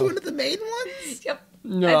 No. That's one of the main ones? Yep.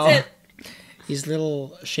 No. That's it. He's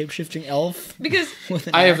little shape-shifting elf Because, with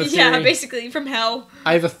an I have a axe. yeah, theory. basically from hell.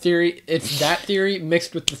 I have a theory. It's that theory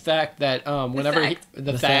mixed with the fact that whenever fact.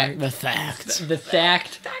 the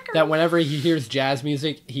fact that whenever he hears jazz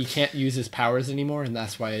music, he can't use his powers anymore, and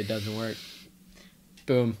that's why it doesn't work.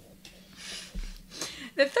 Boom.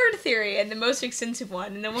 The third theory, and the most extensive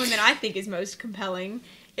one, and the one that I think is most compelling,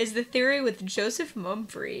 is the theory with Joseph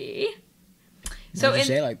Mumfree. Why'd you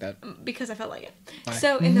say it like that? Because I felt like it. Why?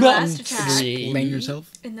 So in the last Mumfree. attack, Explain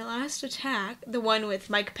yourself. in the last attack, the one with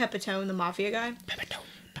Mike Pepitone, the mafia guy,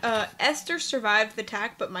 Esther survived the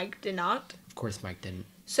attack, but Mike did not. Of course, Mike didn't.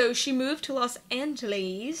 So she moved to Los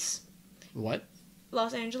Angeles. What?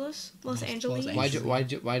 Los Angeles? Los Angeles? Angeles.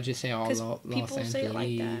 Why'd you say all 'Cause Los people Angeles? say it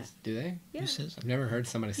like that. Do they? Yeah. Who says I've never heard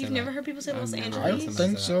somebody say You've that. never heard people say Los I've never I heard don't Angeles?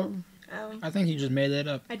 somebody think say so. Oh, I think he just made that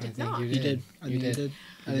up. I did think not. you You did. I You think you did. did.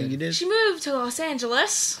 I You think did. you did. She moved to Los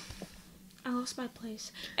Angeles. I lost my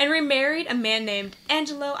place. And remarried a man named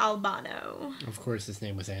Angelo Albano. Of course, his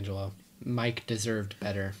name was Angelo. Mike deserved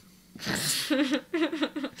better.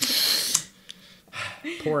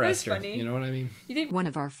 Poor That's Esther. funny. You know what I mean? You think One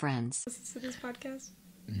of our friends. listens to this podcast?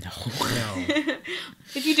 No. No.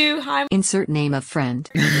 If you do, hi. Insert name of friend.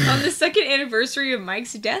 On the second anniversary of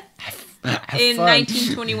Mike's death in fun.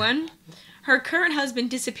 1921, her current husband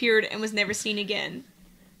disappeared and was never seen again.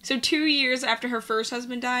 So 2 years after her first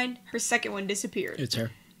husband died, her second one disappeared. It's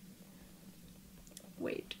her.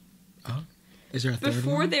 Wait. Is there a third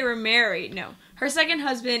Before one? they were married, no. Her second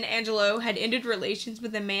husband, Angelo, had ended relations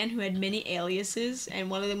with a man who had many aliases, and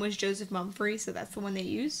one of them was Joseph Mumfree, so that's the one they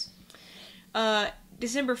use.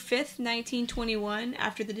 December 5th, 1921,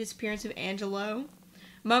 after the disappearance of Angelo,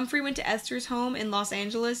 Mumfree went to Esther's home in Los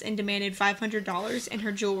Angeles and demanded $500 and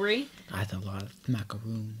her jewelry. I thought a lot of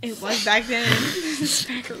macaroons. It was back then.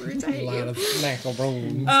 Smackaroos, I A hate lot you. of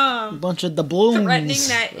macaroons. A bunch of doubloons. Threatening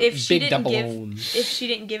that if she Big didn't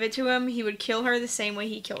doubloons. give it to him, he would kill her the same way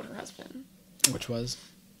he killed her husband. Which was?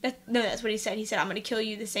 That's what he said. He said, I'm going to kill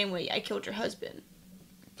you the same way I killed your husband.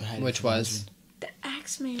 Which was? The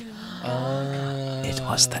Axeman. It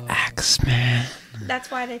was the Axeman. That's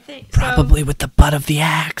why they think. Probably with the butt of the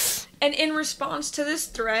axe. And in response to this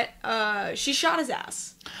threat, she shot his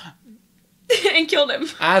ass. And killed him.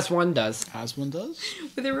 As one does. As one does?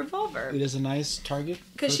 With a revolver. It is a nice target.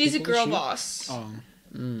 Because she's a girl boss. Oh.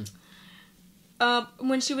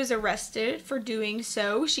 When she was arrested for doing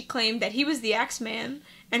so, she claimed that he was the Axeman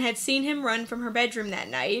and had seen him run from her bedroom that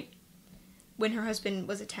night when her husband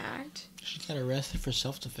was attacked. She got arrested for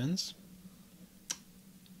self-defense?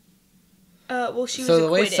 Well, she was So the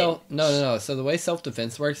acquitted. way no. So the way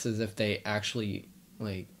self-defense works is if they actually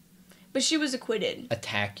But she was acquitted.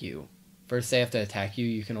 attack you. First, they have to attack you.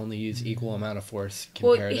 You can only use equal amount of force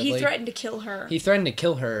Well, comparatively. he threatened to kill her. He threatened to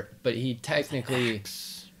kill her, but he technically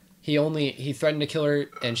he threatened to kill her,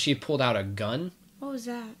 and she pulled out a gun. What was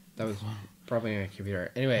that? That was probably on a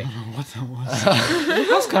computer. Anyway, What that was? That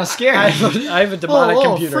was kind of scary. I have a demonic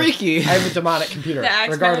computer. Freaky. I have a demonic computer. The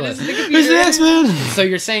Axeman Regardless, is the Who's computer. the X-Men? so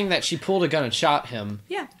you're saying that she pulled a gun and shot him.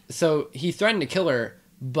 Yeah. So he threatened to kill her,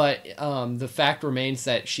 but the fact remains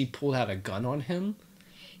that she pulled out a gun on him.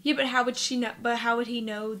 Yeah, but how would she know? But how would he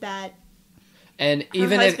know that And her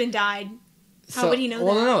even husband died? How would he know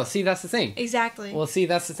well, that? no. See, that's the thing. Exactly. Well, see,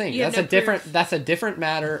 that's the thing. You have That's no a different. proof. That's a different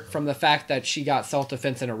matter from the fact that she got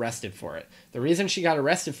self-defense and arrested for it. The reason she got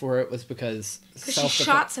arrested for it was because she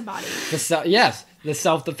shot somebody. Yes, the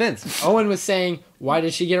self-defense. Owen was saying, why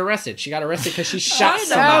did she get arrested? She got arrested because she shot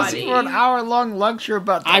somebody. somebody. For an hour-long lecture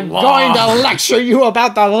about the I'm law. going to lecture you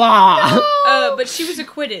about the law. But she was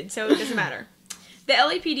acquitted, so it doesn't matter. The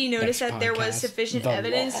LAPD noticed Next that there was podcast, sufficient the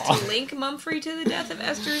evidence law. to link Mumphrey to the death of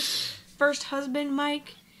Esther's first husband,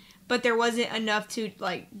 Mike, but there wasn't enough to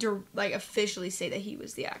officially say that he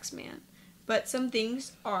was the Axeman. But some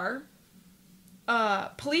things are.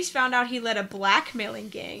 Police found out he led a blackmailing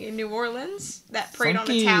gang in New Orleans that preyed on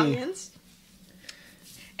Funky. Italians,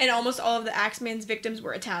 and almost all of the Axeman's victims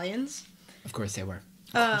were Italians. Of course they were.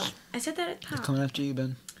 I said that at the top. Coming after you,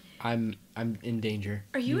 Ben. I'm in danger.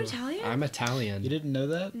 Are you Italian? I'm Italian. You didn't know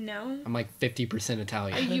that? No. I'm like 50%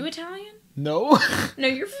 Italian. Are you Italian? No. No,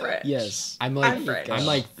 you're French. Yes. I'm like I'm French. I'm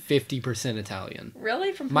like 50% Italian.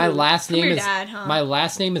 Really? From My who? last From name your is dad, huh? my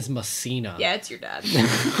last name is Messina. Yeah, it's your dad.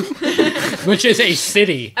 Which is a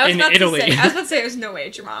city I was in about Italy. To say, I was about to say there's no way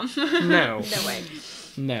it's your mom. No. No way.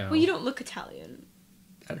 No. Well, you don't look Italian.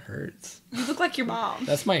 That hurts. You look like your mom.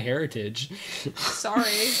 That's my heritage.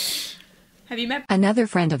 Sorry. Have you met? Another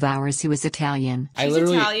friend of ours who is Italian. She's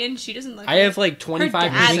Italian. She doesn't look. I have like 25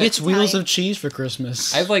 dad- She percent. gets wheels Italian. of cheese for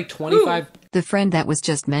Christmas. I have like 25. The friend that was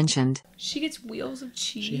just mentioned. She gets wheels of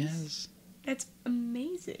cheese. She has. That's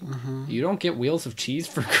amazing. You don't get wheels of cheese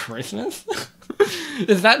for Christmas?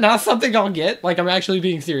 Is that not something I'll get? Like, I'm actually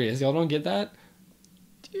being serious. Y'all don't get that?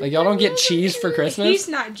 Like, y'all don't get cheese for Christmas? He's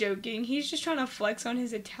not joking. He's just trying to flex on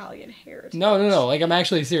his Italian heritage. No. Like, I'm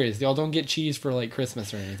actually serious. Y'all don't get cheese for, like,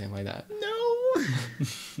 Christmas or anything like that. No.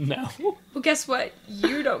 No. Well, guess what?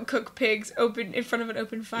 You don't cook pigs open in front of an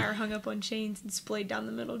open fire, hung up on chains and splayed down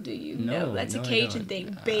the middle, do you? No, that's no, a I Cajun don't.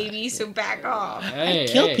 thing, baby. So back off. Hey,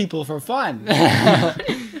 Kill hey. people for fun.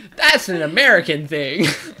 That's an American thing.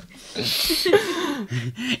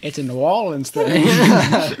 It's a New Orleans thing.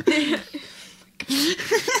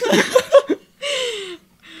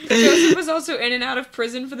 Joseph was also in and out of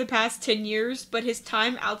prison for the past 10 years, but his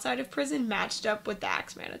time outside of prison matched up with the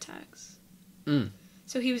Axeman attacks.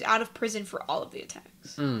 So he was out of prison for all of the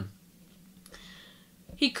attacks.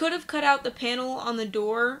 He could have cut out the panel on the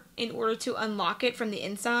door in order to unlock it from the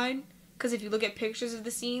inside, because if you look at pictures of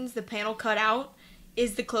the scenes, the panel cut out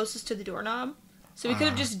is the closest to the doorknob. So he could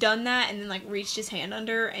have just done that and then like reached his hand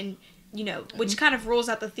under and, you know, which kind of rules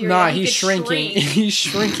out the theory Nah, that he he's could shrinking. shrink. He's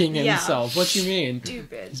shrinking Yeah. himself. What you mean?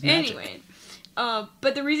 Stupid. magic. Anyway,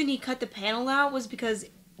 but the reason he cut the panel out was because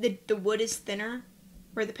the wood is thinner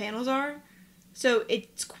where the panels are, so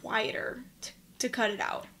it's quieter to cut it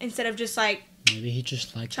out instead of just like Maybe he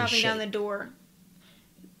just liked the chopping shape. down the door.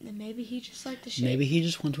 And maybe he just liked the shape. Maybe he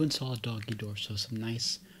just wanted to install a doggy door so some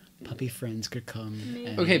nice puppy friends could come.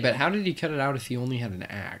 And Okay, but how did he cut it out if he only had an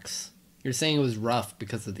axe? You're saying it was rough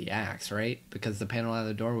because of the axe, right? Because the panel out of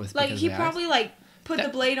the door was like because he of the axe? probably like put That-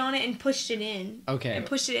 the blade on it and pushed it in. Okay. And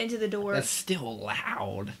pushed it into the door. That's still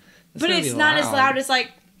loud. That's but gotta it's be not as loud as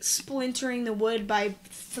like splintering the wood by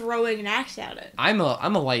throwing an axe at it. I'm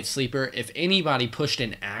a light sleeper. If anybody pushed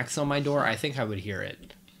an axe on my door, I think I would hear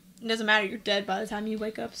it. It doesn't matter. You're dead by the time you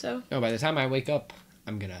wake up. So No, by the time I wake up,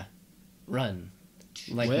 I'm gonna run.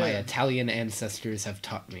 Like my Where? Italian ancestors have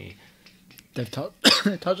taught me. They taught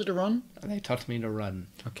you to run? They taught me to run.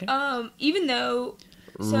 Okay. Even though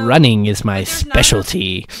Running is my there's not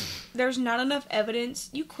specialty. there's not enough evidence.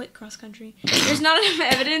 You quit cross country. There's not enough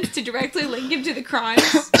evidence to directly link him to the crimes.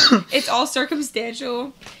 It's all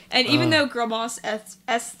circumstantial. And even though girl boss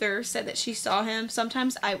Esther said that she saw him,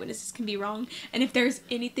 sometimes eyewitnesses can be wrong. And if there's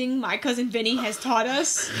anything my cousin Vinny has taught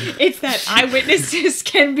us, it's that eyewitnesses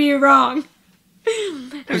can be wrong.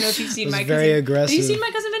 I don't know if you've seen my cousin. Very aggressive. Have you seen My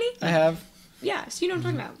Cousin Vinny? I have. Yeah, so you know what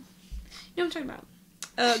I'm talking about. You know what I'm talking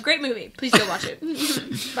about. Great movie. Please go watch it.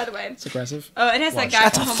 By the way. It's aggressive. It has that guy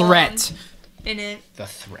That's from a Home threat. Alone in it. The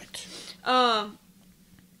threat.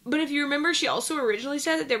 But if you remember, she also originally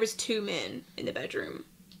said that there was 2 men in the bedroom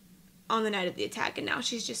on the night of the attack, and now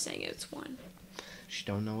she's just saying it's 1. She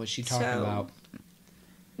don't know what she's talking about.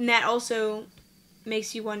 And that also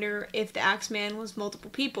makes you wonder if the Axeman was multiple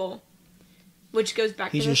people, which goes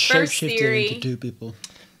back He to the just first shapeshifted theory. into 2 people.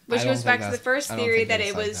 Which I don't goes back think to the that's- first I don't theory think that it's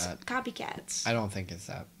it like was that. copycats. I don't think it's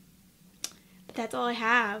that. But that's all I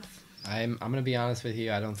have. I'm gonna be honest with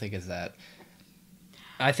you. I don't think it's that.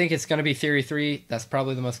 I think it's gonna be theory 3. That's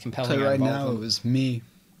probably the most compelling. So out right of all of now it them. was me.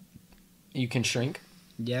 You can shrink.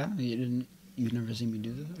 Yeah, you've never seen me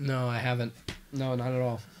do that? No, I haven't. No, not at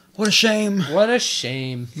all. What a shame. What a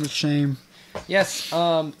shame. What a shame. Yes.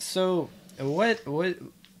 So what?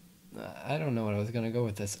 I don't know what I was gonna go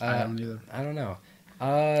with this. I don't either. I don't know.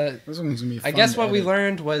 This one's gonna be fun I guess to what we edit.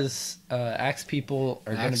 learned was axe people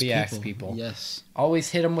are going to be axe people. Yes. Always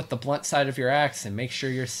hit them with the blunt side of your axe and make sure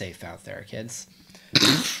you're safe out there, kids.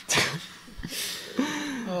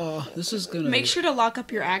 Oh, this is gonna Make sure to lock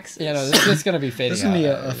up your axes. You know, this is going to be fading This is gonna be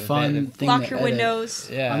out. a fun thing. Lock to your edit. windows.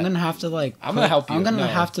 Yeah. I'm gonna have to I'm gonna help you. I'm gonna No.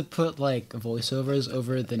 have to put like voiceovers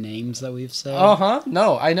over the names that we've said. Uh-huh.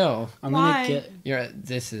 No, I know. I'm Why? gonna get.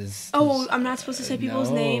 This is... Oh, I'm not supposed to say people's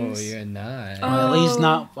no, names. you're not. At least Oh.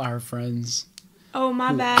 not our friends. Oh,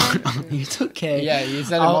 my bad. It's okay. Yeah, you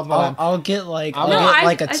said it multiple times. I'll get like No,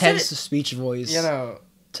 I a said text to speech voice. You know,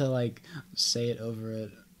 to like say it over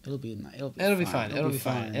it. It'll be it'll be fine. It'll be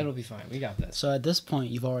fine. It'll be fine. We got this. So at this point,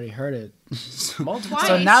 you've already heard it. so, Multiple Twice.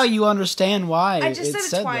 so now you understand why I just said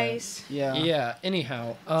said it twice. that. Yeah. Yeah,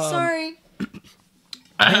 anyhow. Sorry.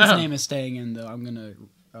 Ben's name is staying in though. I'm gonna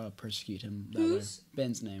persecute him that Whose? way.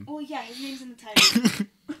 Ben's name. Well, yeah, his name's in the title.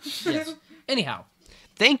 Yes. Anyhow,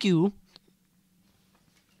 thank you.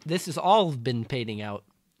 This has all been fading out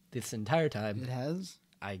this entire time. It has.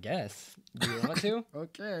 I guess. Do you want to?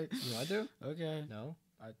 Okay. You want to? Okay. No?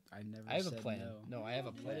 I never. I have a said plan. No. No, I have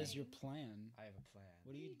a plan. What is your plan? I have a plan.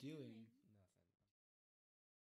 What are you doing?